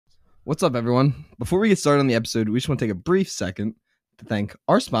What's up, everyone? Before we get started on the episode, we just want to take a brief second to thank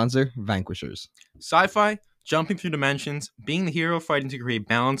our sponsor, Vanquishers. Sci-fi, jumping through dimensions, being the hero fighting to create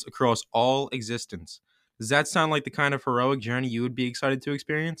balance across all existence. Does that sound like the kind of heroic journey you would be excited to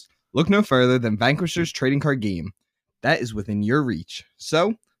experience? Look no further than Vanquishers trading card game. That is within your reach.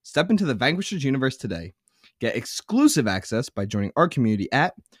 So, step into the Vanquishers universe today. Get exclusive access by joining our community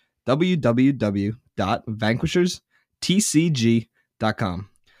at www.vanquisherstcg.com.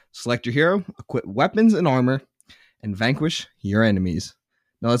 Select your hero, equip weapons and armor, and vanquish your enemies.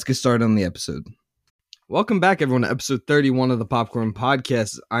 Now let's get started on the episode. Welcome back, everyone, to episode 31 of the Popcorn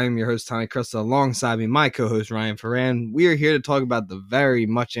Podcast. I am your host, Tommy Cresta, alongside me, my co-host, Ryan Ferran. We are here to talk about the very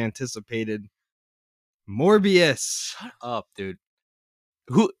much anticipated Morbius. Shut up, dude.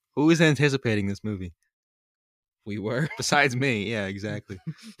 Who is anticipating this movie? We were. Besides me, yeah, exactly.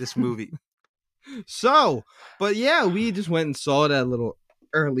 This movie. So, but yeah, we just went and saw it at a little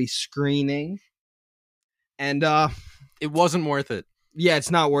early screening. And It wasn't worth it. yeah, it's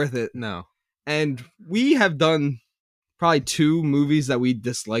not worth it. No. And we have done probably 2 movies that we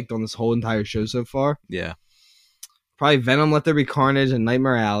disliked on this whole entire show so far. Yeah. Probably Venom, Let There Be Carnage, and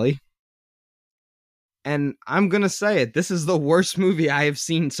Nightmare Alley. And I'm going to say it. This is the worst movie I have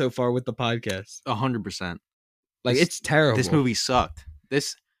seen so far with the podcast. 100%. Like, it's terrible. This movie sucked.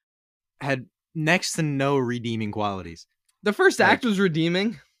 This had next to no redeeming qualities. The first act was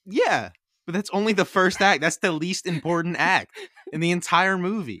redeeming. Yeah, but that's only the first act. That's the least important act in the entire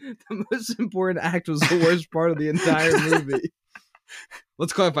movie. The most important act was the worst part of the entire movie.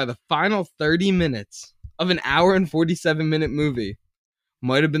 Let's clarify. The final 30 minutes of an hour and 47-minute movie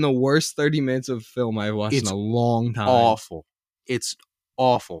might have been the worst 30 minutes of film I've watched in a long time. Awful. It's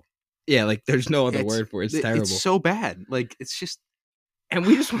awful. Yeah, like there's no other word for it. It's terrible. It's so bad. Like, it's just... And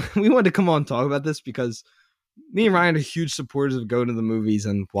we wanted to come on and talk about this because me and Ryan are huge supporters of going to the movies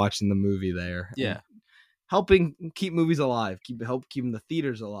and watching the movie there. Yeah. Helping keep movies alive, help keeping the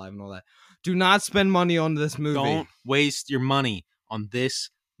theaters alive and all that. Do not spend money on this movie. Don't waste your money on this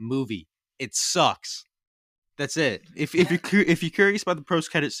movie. It sucks. That's it. If you're curious about the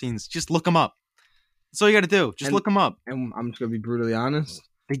post-credit scenes, just look them up. That's all you got to do. Just look them up. And I'm just gonna be brutally honest.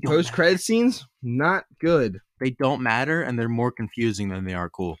 They Post-credit scenes, not good. They don't matter, and they're more confusing than they are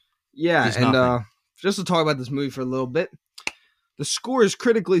cool. Yeah, There's and nothing. just to talk about this movie for a little bit, the score is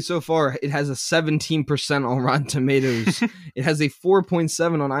critically so far, it has a 17% on Rotten Tomatoes. It has a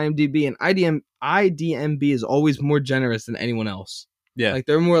 4.7 on IMDb, and IDMB is always more generous than anyone else. Yeah. Like,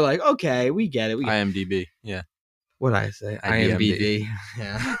 they're more like, okay, we get it. IMDb. Yeah. What'd I say? IMDb.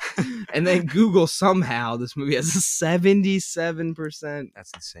 Yeah. And then Google, somehow, this movie has a 77%.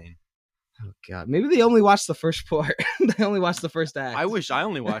 That's insane. Oh, God. Maybe they only watched the first part. They only watched the first act. I wish I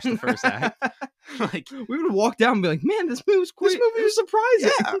only watched the first act. Like, we would walk down and be like, man, this movie was surprising.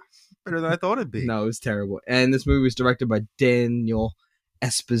 Yeah. Better than I thought it'd be. No, it was terrible. And this movie was directed by Daniel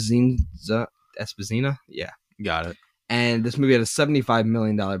Espesina. Yeah. Got it. And this movie had a $75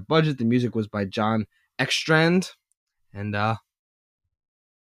 million budget. The music was by John Ekstrand. And,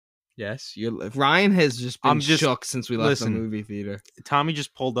 yes, Ryan has just been shook since we left the movie theater. Tommy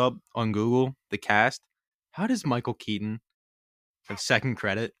just pulled up on Google the cast. How does Michael Keaton have second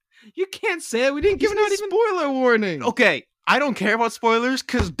credit? You can't say it. We didn't give a spoiler warning. Okay, I don't care about spoilers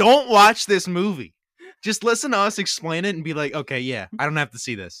because don't watch this movie. Just listen to us explain it and be like, okay, yeah, I don't have to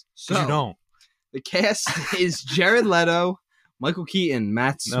see this. So, you don't. The cast is Jared Leto, Michael Keaton,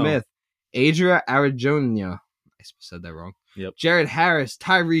 Matt Smith, Adria Arjona. I said that wrong. Yep. Jared Harris,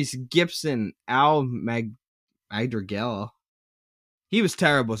 Tyrese Gibson, Al Madrigal. He was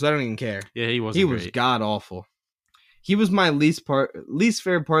terrible, so I don't even care. Yeah, he wasn't. He was god awful. He was my least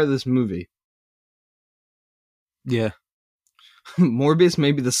favorite part of this movie. Yeah. Morbius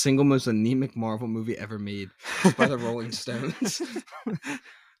may be the single most anemic Marvel movie ever made by the Rolling Stones.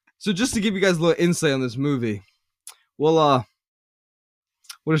 So just to give you guys a little insight on this movie, we'll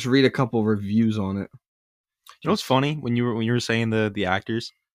just read a couple reviews on it. You know what's funny when you were saying the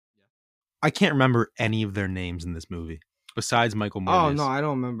actors? Yeah. I can't remember any of their names in this movie besides Michael Morbius. Oh no, I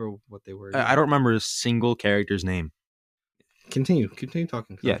don't remember what they were. I don't remember a single character's name. Continue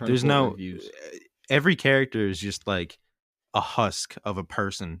talking. Yeah, there's no reviews. Every character is just like a husk of a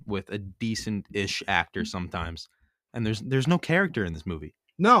person with a decent-ish actor sometimes, and there's no character in this movie.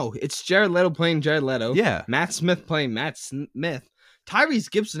 No, it's Jared Leto playing Jared Leto. Yeah, Matt Smith playing Matt Smith. Tyrese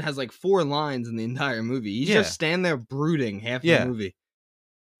Gibson has like 4 lines in the entire movie. He's just standing there brooding half the movie.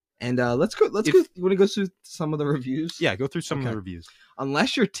 And let's go. You want to go through some of the reviews? Yeah, go through some of the reviews.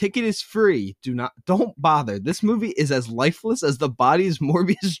 Unless your ticket is free, don't bother. This movie is as lifeless as the bodies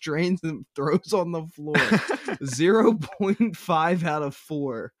Morbius drains and throws on the floor. 0.5 out of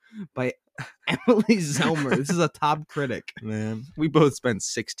 4 by Emily Zelmer. This is a top critic. Man, we both spent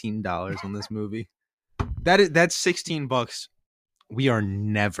 $16 on this movie. That's $16. We are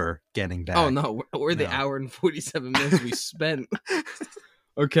never getting back. Oh no, we're the hour and 47 minutes we spent.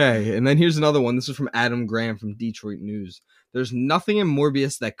 Okay, and then here's another one. This is from Adam Graham from Detroit News. There's nothing in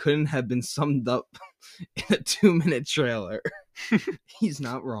Morbius that couldn't have been summed up in a 2-minute trailer. He's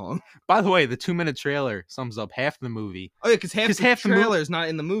not wrong. By the way, the 2-minute trailer sums up half the movie. Oh yeah, because half the trailer is not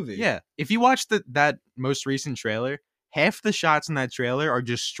in the movie. Yeah, if you watch that most recent trailer, half the shots in that trailer are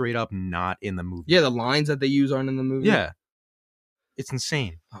just straight up not in the movie. Yeah, the lines that they use aren't in the movie. Yeah. It's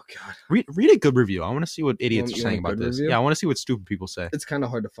insane. Oh god. Read a good review. I want to see what idiots are saying about this. Review? Yeah, I want to see what stupid people say. It's kind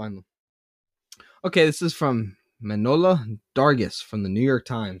of hard to find them. Okay, this is from Manola Dargis from the New York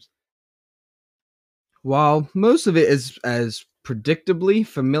Times. While most of it is as predictably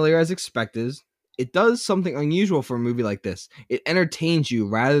familiar as expected, it does something unusual for a movie like this. It entertains you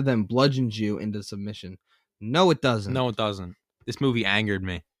rather than bludgeons you into submission. No, it doesn't. No, it doesn't. This movie angered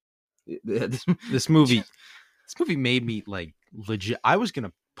me. This movie made me like legit. I was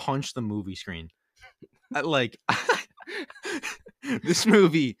gonna punch the movie screen. This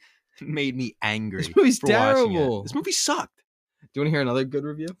movie made me angry. This movie's terrible. This movie sucked. Do you want to hear another good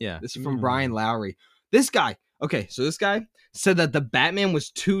review? Yeah. This is from Brian Lowry. This guy said that the Batman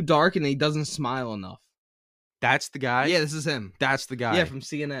was too dark and he doesn't smile enough. That's the guy? Yeah, this is him. That's the guy. Yeah, from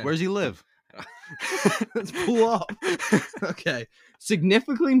CNN. Where's he live? Let's pull up. Okay.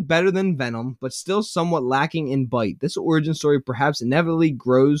 Significantly better than Venom, but still somewhat lacking in bite. This origin story perhaps inevitably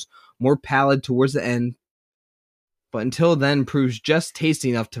grows more pallid towards the end, but until then proves just tasty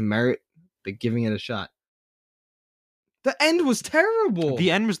enough to merit the giving it a shot. The end was terrible.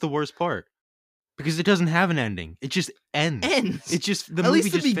 The end was the worst part. Because it doesn't have an ending. It just ends. It just the At movie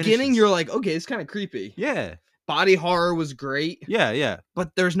least the just beginning, finishes. you're like, okay, it's kind of creepy. Yeah. Body horror was great. Yeah.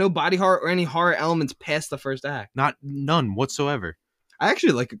 But there's no body horror or any horror elements past the first act. None whatsoever. I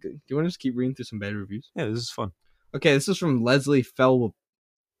actually like it. Do you want to just keep reading through some bad reviews? Yeah, this is fun. Okay, this is from Leslie Felleperin.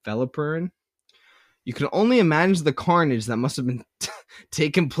 You can only imagine the carnage that must have been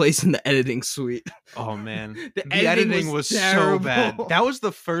taking place in the editing suite. Oh, man. The editing was so terrible. bad. That was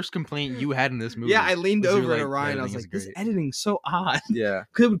the first complaint you had in this movie. Yeah, I leaned over to like, Ryan. I was like, this editing's so odd. Yeah.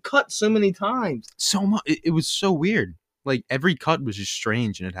 Because it would cut so many times. So much. It was so weird. Like, every cut was just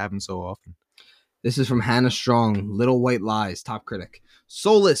strange, and it happened so often. This is from Hannah Strong, Little White Lies, top critic.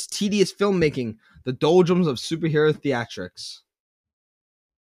 Soulless, tedious filmmaking, the doldrums of superhero theatrics.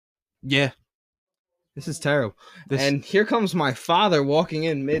 Yeah. This is terrible. And here comes my father walking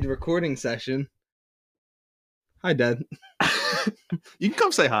in mid-recording session. Hi, Dad. You can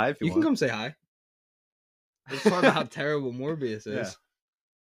come say hi if you want. You can come say hi. Let's talk about how terrible Morbius is. Yeah.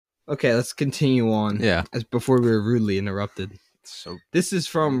 Okay, let's continue on. Yeah. As before we were rudely interrupted. So This is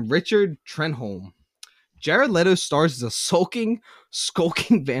from Richard Trenholm. Jared Leto stars as a skulking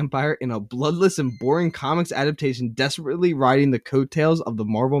vampire in a bloodless and boring comics adaptation desperately riding the coattails of the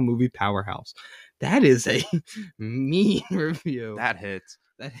Marvel movie powerhouse. That is a mean review. that hits.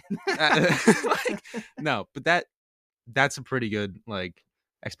 No, but that's a pretty good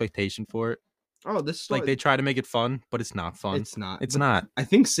expectation for it. Oh, this story, they try to make it fun, but it's not fun. It's not. It's not. I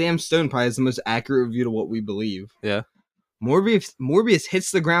think Sam Stone probably has the most accurate review to what we believe. Yeah. Morbius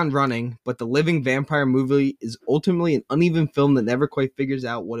hits the ground running, but the living vampire movie is ultimately an uneven film that never quite figures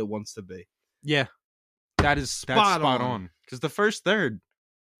out what it wants to be. Yeah. That's spot on. Because the first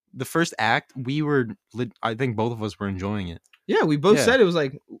act, I think both of us were enjoying it. Yeah, we both said it was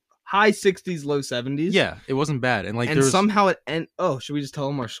like high 60s, low 70s. Yeah, it wasn't bad. And somehow it end. Oh, should we just tell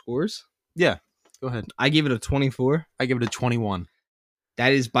them our scores? Yeah, go ahead. I gave it a 24. I give it a 21.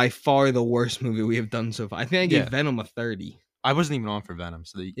 That is by far the worst movie we have done so far. I think I gave Venom a 30. I wasn't even on for Venom,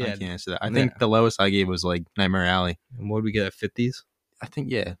 so I can't answer that. I think the lowest I gave was Nightmare Alley. And what did we get at 50s? I think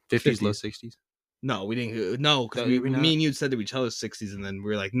 50s, low 60s. No, we didn't. No, because me and you said to each other 60s, and then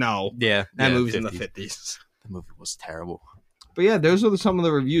we were like, no. Yeah. That movie's 50s. In the 50s. The movie was terrible. But yeah, those are some of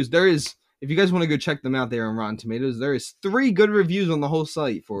the reviews. There is, if you guys want to go check them out there on Rotten Tomatoes, there is 3 good reviews on the whole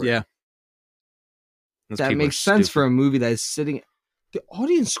site for it. Yeah. That makes sense for a movie that is sitting. The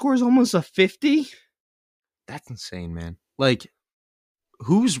audience score is almost a 50. That's insane, man.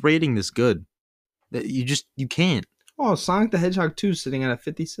 Who's rating this good? That you can't. Oh, Sonic the Hedgehog 2 is sitting at a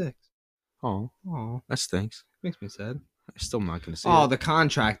 56. Oh, that stinks. Makes me sad. I'm still not going to see it. Oh, The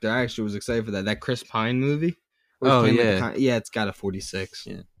Contractor. I actually was excited for that. That Chris Pine movie. Oh, yeah. Yeah, it's got a 46.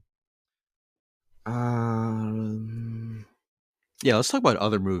 Yeah. Yeah, let's talk about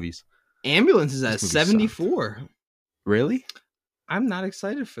other movies. Ambulance is at This movie 74. Really? I'm not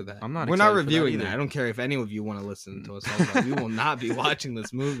excited for that. I'm not We're excited not for that reviewing either. that. I don't care if any of you want to listen to us talk about it. We will not be watching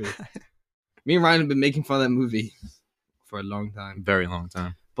this movie. Me and Ryan have been making fun of that movie for a long time. Very long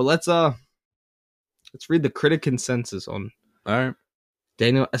time. But let's read the critic consensus on All right.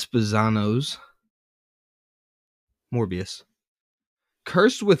 Daniel Esposito's Morbius.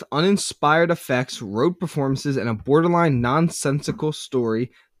 Cursed with uninspired effects, rote performances, and a borderline nonsensical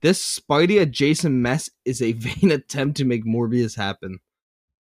story, this Spidey-adjacent mess is a vain attempt to make Morbius happen.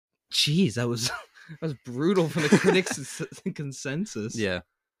 Jeez, that was brutal from the critics' consensus. Yeah.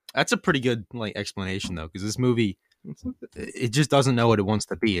 That's a pretty good explanation though, because this movie, it just doesn't know what it wants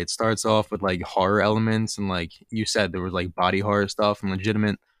to be. It starts off with horror elements and like you said, there was body horror stuff and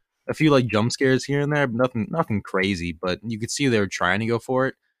legitimate, a few jump scares here and there, but nothing crazy. But you could see they were trying to go for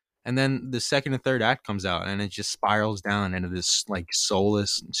it. And then the second and third act comes out and it just spirals down into this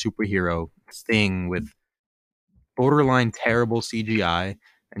soulless superhero thing with borderline terrible CGI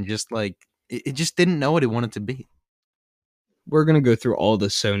and just it just didn't know what it wanted to be. We're gonna go through all the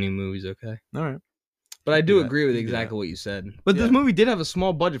Sony movies, okay? All right. But I do agree with exactly what you said. But Yeah. this movie did have a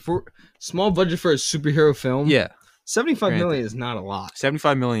small budget for a superhero film. Yeah. 75 million is not a lot.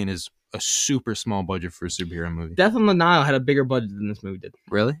 75 million is a super small budget for a superhero movie. Death on the Nile had a bigger budget than this movie did.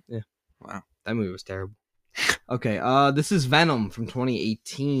 Really? Yeah. Wow. That movie was terrible. Okay, this is Venom from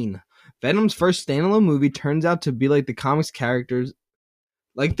 2018. Venom's first standalone movie turns out to be like the comics character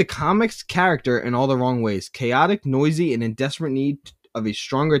in all the wrong ways. Chaotic, noisy, and in desperate need of a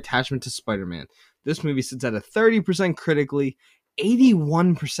stronger attachment to Spider-Man. This movie sits at a 30% critically,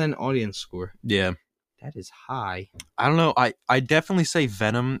 81% audience score. Yeah. That is high. I don't know. I definitely say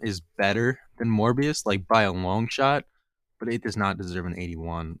Venom is better than Morbius, by a long shot, but it does not deserve an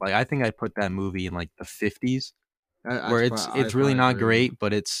 81. I think I put that movie in the 50s, where it's really not great,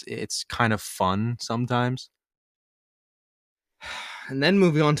 but it's kind of fun sometimes. And then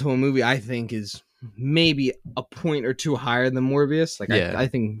moving on to a movie I think is maybe a point or two higher than Morbius. I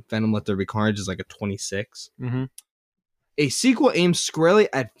think Venom Let There Be Carnage is a 26. Mm-hmm. A sequel aimed squarely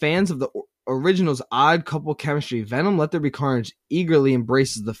at fans of the original's odd couple chemistry. Venom Let There Be Carnage eagerly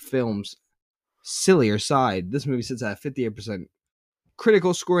embraces the film's sillier side. This movie sits at a 58%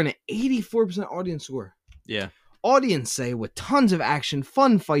 critical score and an 84% audience score. Yeah. Audience say with tons of action,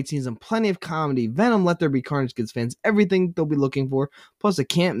 fun fight scenes, and plenty of comedy, Venom Let There Be Carnage gives fans everything they'll be looking for, plus a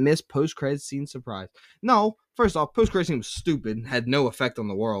can't miss post-credit scene surprise. No, first off, post-credit scene was stupid, had no effect on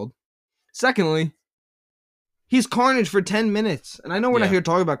the world. Secondly, he's Carnage for 10 minutes, and I know we're not here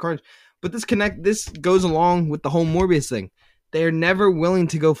talking about Carnage, but this goes along with the whole Morbius thing. They are never willing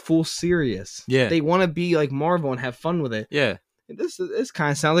to go full serious. Yeah. They want to be like Marvel and have fun with it. Yeah. This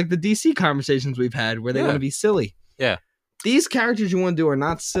kind of sounds like the DC conversations we've had where they want to be silly. Yeah. These characters you want to do are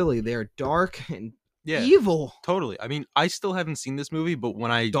not silly. They are dark and evil. Totally. I mean, I still haven't seen this movie, but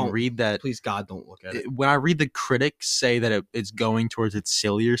when I read that... Please, God, don't look at it. When I read the critics say that it's going towards its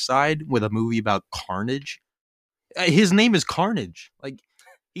sillier side with a movie about Carnage, his name is Carnage.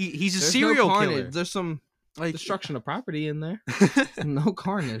 He's a serial killer. There's some destruction of property in there. No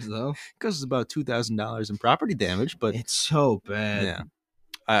carnage though. Because it's about $2,000 in property damage, but it's so bad.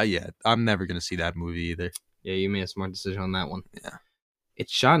 Yeah. I'm never gonna see that movie either. Yeah, you made a smart decision on that one. Yeah.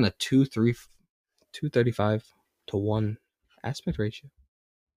 It's shot in a 235 to 1 aspect ratio.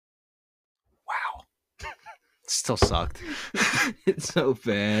 Wow. Still sucked. It's so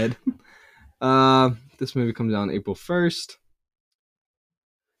bad. This movie comes out on April 1st.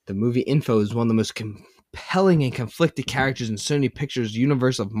 The movie info is one of the most compelling and conflicted characters in Sony Pictures'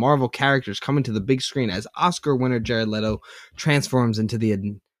 universe of Marvel characters coming to the big screen as Oscar winner Jared Leto transforms into the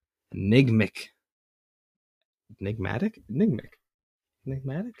enigmatic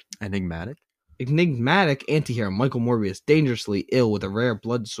antihero Michael Morbius, dangerously ill with a rare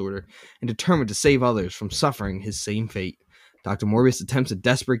blood disorder and determined to save others from suffering his same fate. Dr. Morbius attempts a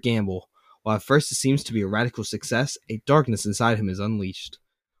desperate gamble. While at first it seems to be a radical success, a darkness inside him is unleashed.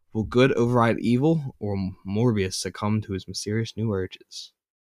 Will good override evil, or Morbius succumb to his mysterious new urges?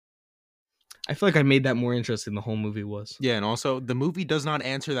 I feel like I made that more interesting than the whole movie was. Yeah, and also, the movie does not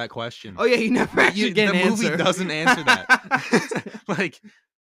answer that question. Oh yeah, you never actually get an answer. The movie doesn't answer that.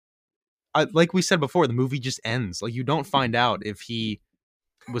 Like we said before, the movie just ends. You don't find out if he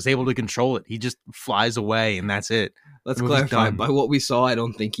was able to control it. He just flies away, and that's it. Let's clarify. By what we saw, I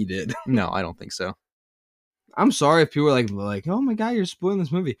don't think he did. No, I don't think so. I'm sorry if people are like, oh my God, you're spoiling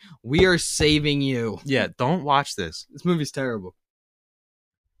this movie. We are saving you. Yeah, don't watch this. This movie's terrible.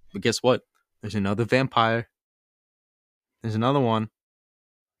 But guess what? There's another vampire. There's another one.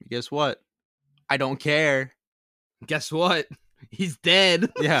 But guess what? I don't care. Guess what? He's dead.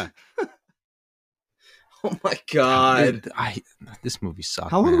 Yeah. Oh my god. This movie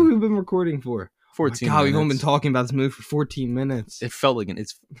sucked. How long man. have we been recording for? 14 God, we've only been minutes. talking about this movie for 14 minutes. It felt like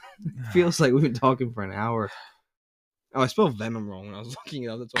It feels like we've been talking for an hour. Oh, I spelled Venom wrong when I was looking it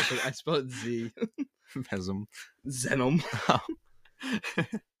up. That's why I spelled it Z. Venom. Venom.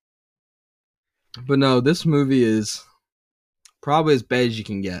 But no, this movie is probably as bad as you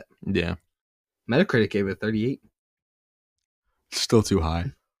can get. Yeah. Metacritic gave it a 38. Still too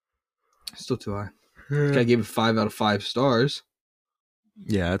high. Still too high. This guy gave it 5 out of 5 stars.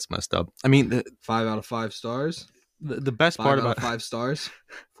 Yeah, that's messed up. I mean, 5 out of 5 stars. the best 5 part out about of 5 stars.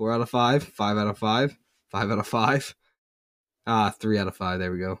 4 out of 5. 5 out of 5. 5 out of 5. 3 out of 5.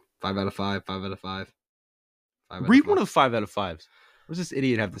 There we go. 5 out of 5. 5 out of 5. read one of the 5 out of 5s. What does this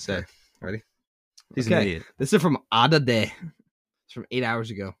idiot have to say? Okay. Ready? He's an idiot. This is from Ada Day. It's from 8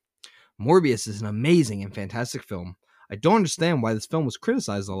 hours ago. Morbius is an amazing and fantastic film. I don't understand why this film was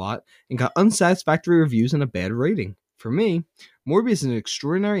criticized a lot and got unsatisfactory reviews and a bad rating. For me, Morbius is an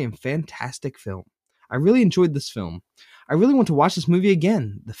extraordinary and fantastic film. I really enjoyed this film. I really want to watch this movie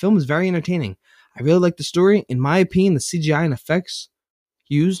again. The film is very entertaining. I really like the story. In my opinion, the CGI and effects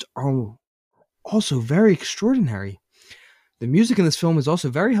used are also very extraordinary. The music in this film is also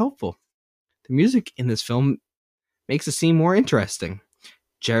very helpful. The music in this film makes the scene more interesting.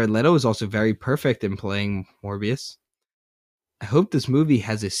 Jared Leto is also very perfect in playing Morbius. I hope this movie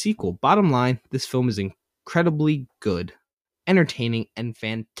has a sequel. Bottom line, this film is incredibly good, entertaining, and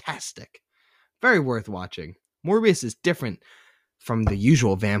fantastic. Very worth watching. Morbius is different from the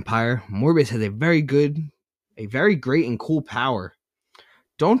usual vampire. Morbius has a very great and cool power.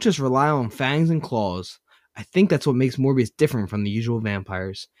 Don't just rely on fangs and claws. I think that's what makes Morbius different from the usual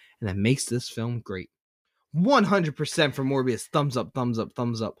vampires, and that makes this film great. 100% for Morbius. Thumbs up, thumbs up,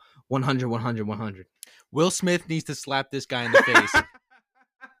 thumbs up. 100, 100, 100. Will Smith needs to slap this guy in the face.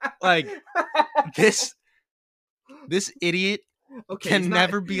 Like, this idiot can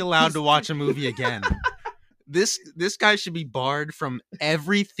never be allowed to watch a movie again. This guy should be barred from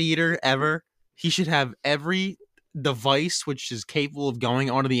every theater ever. He should have every device which is capable of going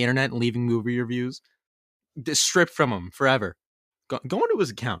onto the internet and leaving movie reviews stripped from him forever. Go into his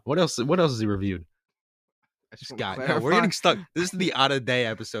account. What else has he reviewed? This guy. No, we're getting stuck. This is the out of day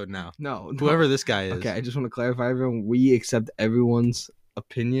episode now. No. Whoever this guy is. Okay, I just want to clarify, everyone. We accept everyone's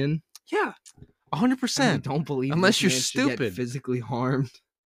opinion. Yeah, 100%. Don't believe unless you're should get stupid. physically harmed.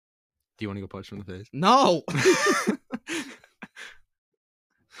 Do you want to go punch him in the face? No.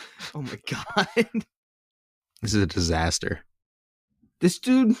 Oh my god. This is a disaster. This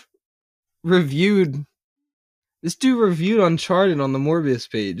dude reviewed Uncharted on the Morbius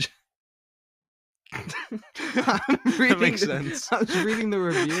page. That makes sense. I was reading the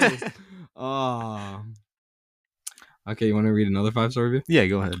review. Okay, you want to read another 5-star review? Yeah,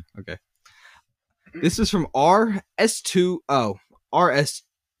 go ahead. Okay. This is from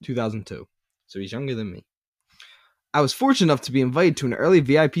RS2002. So he's younger than me. I was fortunate enough to be invited to an early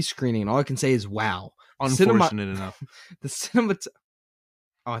VIP screening, and all I can say is wow. Unfortunate enough.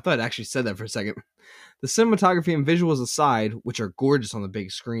 I thought it actually said that for a second. The cinematography and visuals aside, which are gorgeous on the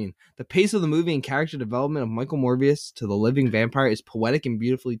big screen, the pace of the movie and character development of Michael Morbius to the living vampire is poetic and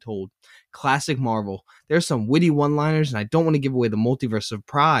beautifully told. Classic Marvel. There's some witty one-liners, and I don't want to give away the multiverse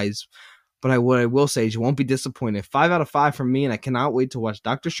surprise, but what I will say is you won't be disappointed. 5 out of 5 from me, and I cannot wait to watch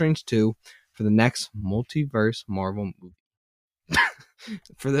Doctor Strange 2 for the next multiverse Marvel movie.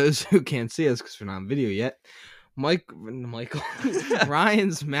 For those who can't see us because we're not on video yet, Michael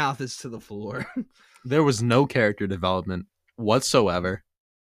Ryan's mouth is to the floor. There was no character development whatsoever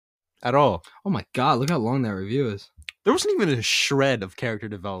at all. Oh my god, look how long that review is. There wasn't even a shred of character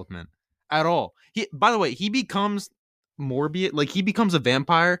development at all. By the way, he becomes Morbius, like he becomes a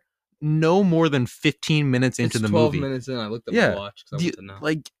vampire no more than 15 minutes into the 12 movie. 12 minutes in, I looked at my watch because I want to know.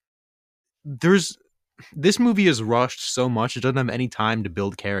 Like, this movie is rushed so much, it doesn't have any time to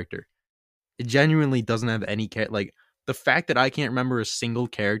build character. It genuinely doesn't have any like the fact that I can't remember a single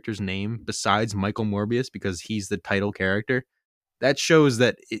character's name besides Michael Morbius because he's the title character. That shows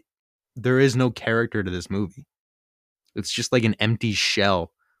that there is no character to this movie. It's just like an empty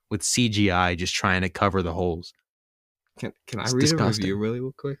shell with CGI just trying to cover the holes. Can I read a review really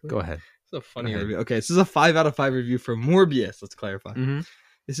quickly? Go ahead. It's a funny review. Okay, this is a 5 out of 5 review for Morbius. Let's clarify. Mm-hmm.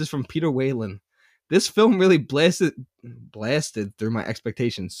 This is from Peter Whalen. This film really blasted through my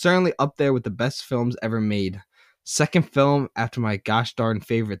expectations. Certainly up there with the best films ever made. Second film after my gosh darn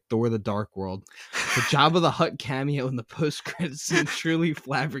favorite Thor: The Dark World. The Jabba the Hutt cameo in the post-credit scene truly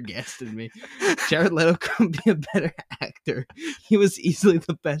flabbergasted me. Jared Leto couldn't be a better actor. He was easily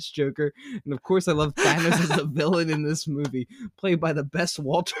the best Joker. And of course, I love Thanos as a villain in this movie, played by the best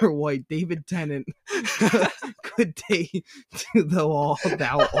Walter White, David Tennant. Good day to thou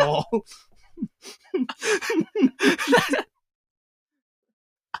all.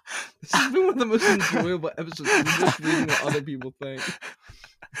 This has been one of the most enjoyable episodes. I'm just reading what other people think.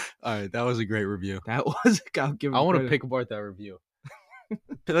 All right, that was a great review. That was. I'll give I want to pick apart that review.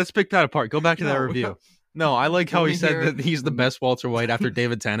 Let's pick that apart. Go back to that review. No, I like how he said that he's the best Walter White after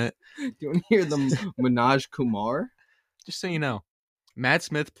David Tennant. Do you want to hear the Manoj Kumar? Just so you know, Matt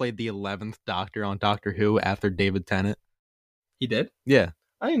Smith played the 11th Doctor on Doctor Who after David Tennant. He did? Yeah.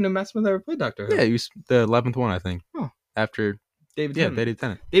 I didn't know Matt Smith ever played Doctor Who. Yeah, he was the 11th one, I think. Oh. After David Tennant. David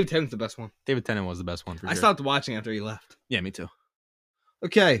Tennant. David Tennant's the best one. David Tennant was the best one for sure. I stopped watching after he left. Yeah, me too.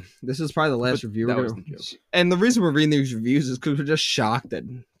 Okay, this is probably the last review. And the reason we're reading these reviews is because we're just shocked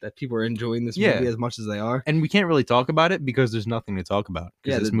that people are enjoying this movie as much as they are. And we can't really talk about it because there's nothing to talk about.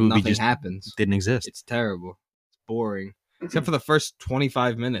 Yeah, this movie nothing just happens. Didn't exist. It's terrible. It's boring. Except for the first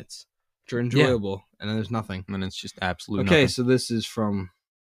 25 minutes, which are enjoyable. And then there's nothing. And then it's just absolutely nothing. Okay, so this is from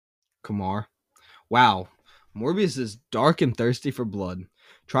Kumar. Wow. Morbius is dark and thirsty for blood.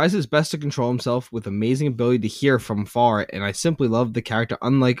 Tries his best to control himself with amazing ability to hear from far, and I simply love the character.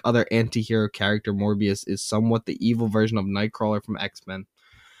 Unlike other anti-hero character, Morbius is somewhat the evil version of Nightcrawler from X-Men.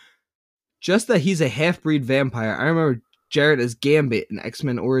 Just that he's a half-breed vampire. I remember Jared as Gambit in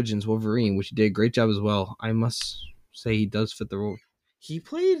X-Men Origins Wolverine, which he did a great job as well. I must say he does fit the role. He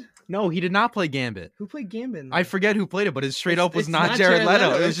played? No, he did not play Gambit. Who played Gambit? I forget who played it, but it straight up was not Jared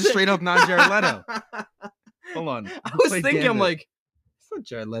Leto. It was just straight up not Jared Leto. Hold on. I was thinking, Gambit? I'm like, it's not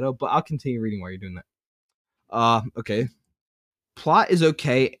Jared Leto, but I'll continue reading while you're doing that. Okay. Plot is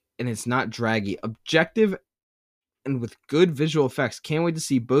okay, and it's not draggy. Objective and with good visual effects. Can't wait to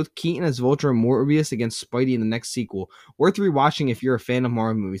see both Keaton as Vulture and Morbius against Spidey in the next sequel. Worth rewatching if you're a fan of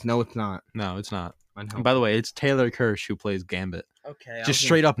Marvel movies. No, it's not. No, it's not. And by the way, it's Taylor Kirsch who plays Gambit. Okay. Just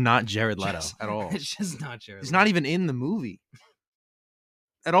straight up not Jared Leto at all. It's just not Jared Leto. He's not even in the movie.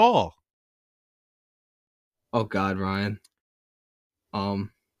 At all. Oh God, Ryan.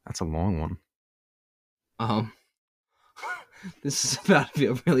 That's a long one. This is about to be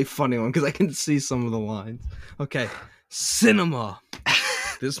a really funny one because I can see some of the lines. Okay. Cinema.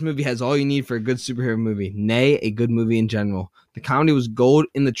 This movie has all you need for a good superhero movie. Nay, a good movie in general. The comedy was gold.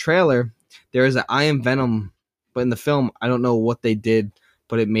 In the trailer, there is an I am Venom, but in the film, I don't know what they did,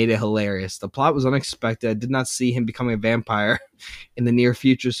 but it made it hilarious. The plot was unexpected. I did not see him becoming a vampire in the near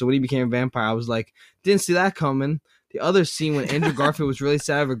future, so when he became a vampire, I was like, didn't see that coming. The other scene when Andrew Garfield was really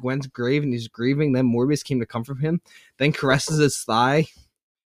sad over Gwen's grave and he's grieving, then Morbius came to comfort him, then caresses his thigh,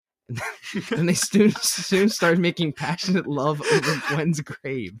 and then they soon started making passionate love over Gwen's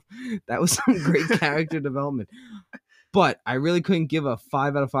grave. That was some great character development. But I really couldn't give a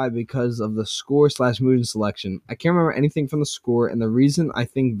 5 out of 5 because of the score / mood selection. I can't remember anything from the score, and the reason I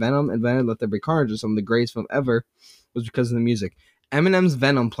think Venom and Venom Let There Be Carnage are some of the greatest film ever was because of the music. Eminem's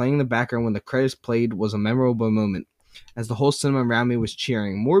Venom playing in the background when the credits played was a memorable moment, as the whole cinema around me was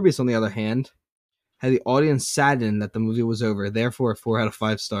cheering. Morbius, on the other hand, had the audience saddened that the movie was over, therefore a 4 out of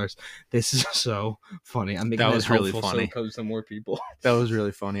 5 stars. This is so funny. I'm making that really funny. So it comes to more people. That was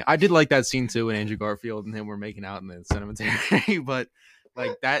really funny. I did like that scene too when Andrew Garfield and him were making out in the cemetery, but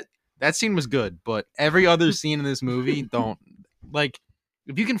like that scene was good. But every other scene in this movie, don't like.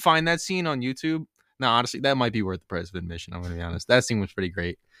 If you can find that scene on YouTube, no, honestly, that might be worth the price of admission. I'm gonna be honest. That scene was pretty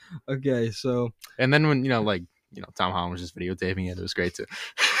great. Okay, so and then when Tom Holland was just videotaping it was great too.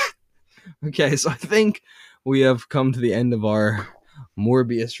 Okay, so I think we have come to the end of our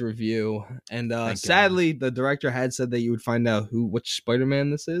Morbius review, and sadly, the director had said that you would find out which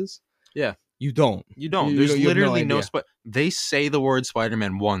Spider-Man this is. Yeah, you don't. There's literally no They say the word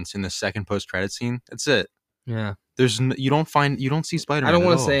Spider-Man once in the second post-credit scene. That's it. Yeah, you don't see Spider-Man. I don't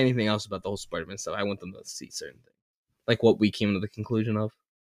want to say anything else about the whole Spider-Man stuff. I want them to see certain things, like what we came to the conclusion of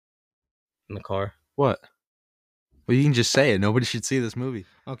in the car. What? Well, you can just say it. Nobody should see this movie.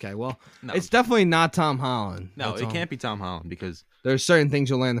 Okay, well, It's definitely not Tom Holland. No, it can't be Tom Holland because there's certain things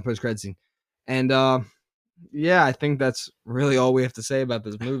you'll learn in the post-credit scene. And, I think that's really all we have to say about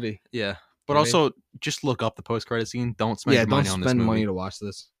this movie. Yeah, but also just look up the post-credit scene. Don't spend money on this movie. Don't spend money to watch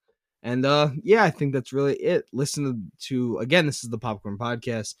this. And, I think that's really it. Listen to, again, this is the Popcorn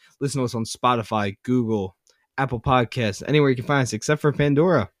Podcast. Listen to us on Spotify, Google, Apple Podcasts, anywhere you can find us, except for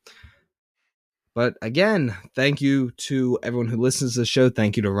Pandora. But again, thank you to everyone who listens to the show.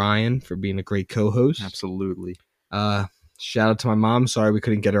 Thank you to Ryan for being a great co-host. Absolutely. Shout out to my mom. Sorry we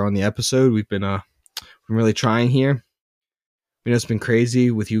couldn't get her on the episode. We've been really trying here. It's been crazy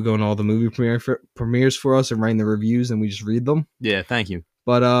with you going to all the movie premieres for us and writing the reviews, and we just read them. Yeah, thank you.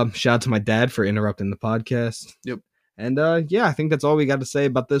 But shout out to my dad for interrupting the podcast. Yep. And I think that's all we got to say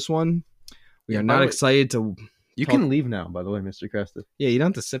about this one. We are not excited to. You can leave now, by the way, Mr. Cresta. Yeah, you don't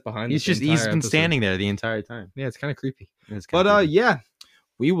have to sit behind. He's been standing there the entire time. Yeah, it's kind of creepy. But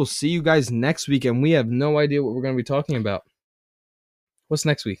we will see you guys next week, and we have no idea what we're going to be talking about. What's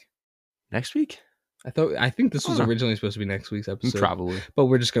next week? Next week? I think this was originally supposed to be next week's episode. Probably. But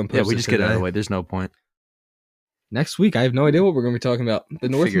we're just going to post it. Yeah, we just get it out of the way. There's no point. Next week, I have no idea what we're going to be talking about. The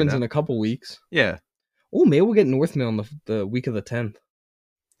Northman's in a couple weeks. Yeah. Oh, maybe we'll get Northman on the week of the 10th.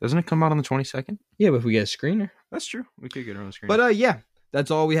 Doesn't it come out on the 22nd? Yeah, but if we get a screener. That's true. We could get it on the screener. But that's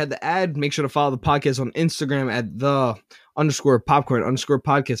all we had to add. Make sure to follow the podcast on Instagram at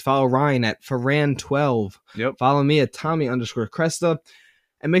 _popcorn_podcast. Follow Ryan at Ferran12. Yep. Follow me at Tommy_Cresta.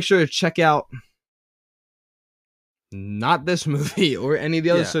 And make sure to check out not this movie or any of the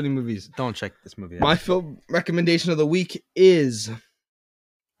other Sony movies. Don't check this movie out. My film recommendation of the week is...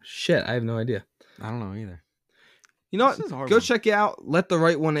 Shit, I have no idea. I don't know either. You know what? Go check out Let the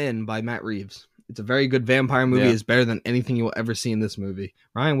Right One In by Matt Reeves. It's a very good vampire movie. It's better than anything you will ever see in this movie.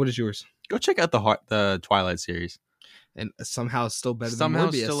 Ryan, what is yours? Go check out the Twilight series. And somehow it's still better than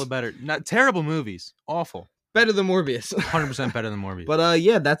Morbius. Still not terrible movies. Awful. Better than Morbius. 100% better than Morbius.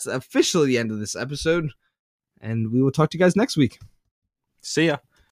 But that's officially the end of this episode. And we will talk to you guys next week. See ya.